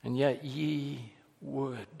 And yet ye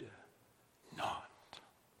would not.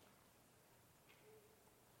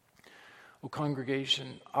 O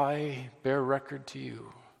congregation, I bear record to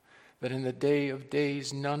you that in the day of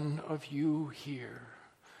days none of you here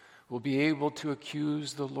will be able to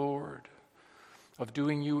accuse the Lord of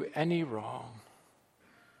doing you any wrong.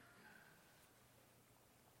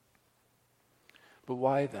 But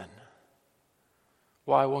why then?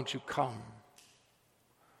 Why won't you come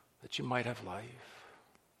that you might have life?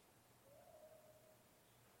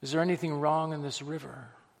 Is there anything wrong in this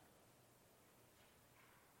river?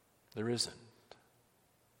 There isn't.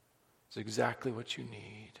 It's exactly what you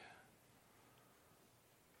need.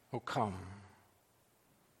 Oh, come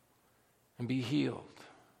and be healed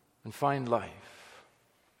and find life.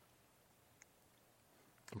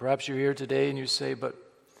 And perhaps you're here today and you say, "But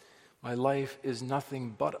my life is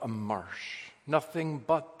nothing but a marsh, nothing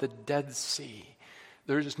but the Dead Sea.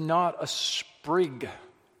 There's not a sprig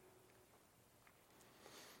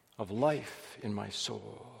of life in my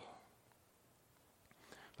soul."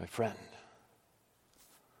 My friend,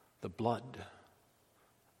 the blood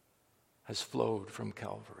has flowed from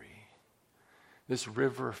Calvary. This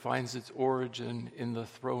river finds its origin in the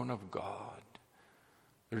throne of God.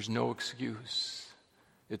 There's no excuse.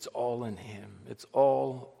 It's all in him. It's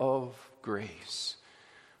all of grace.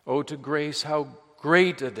 Oh, to grace, how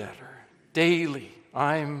great a debtor daily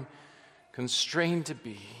I'm constrained to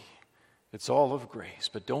be. It's all of grace,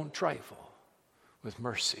 but don't trifle with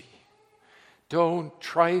mercy. Don't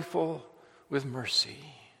trifle with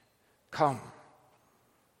mercy. Come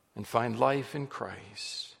and find life in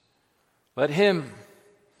Christ. Let him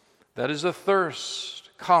that is athirst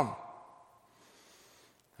come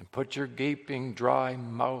and put your gaping, dry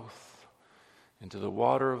mouth into the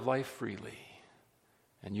water of life freely,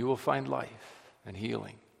 and you will find life and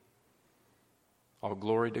healing. All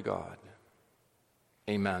glory to God.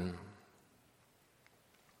 Amen.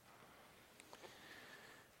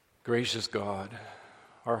 Gracious God,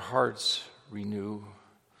 our hearts renew.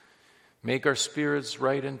 Make our spirits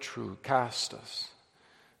right and true. Cast us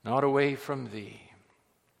not away from thee.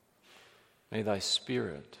 May thy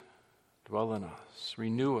Spirit dwell in us.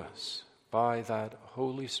 Renew us by that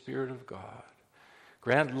Holy Spirit of God.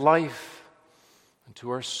 Grant life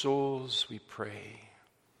unto our souls, we pray.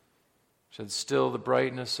 Shed still the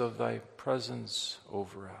brightness of thy presence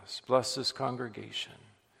over us. Bless this congregation.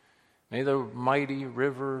 May the mighty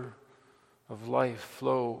river of life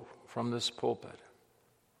flow from this pulpit.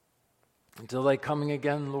 Until thy coming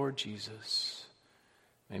again, Lord Jesus,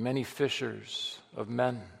 may many fishers of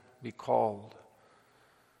men be called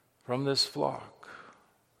from this flock.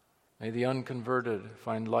 May the unconverted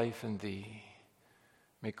find life in thee.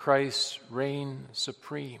 May Christ reign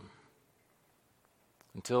supreme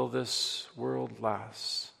until this world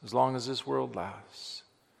lasts, as long as this world lasts.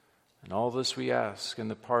 And all this we ask in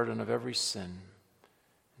the pardon of every sin.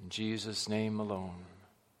 In Jesus' name alone.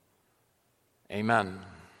 Amen.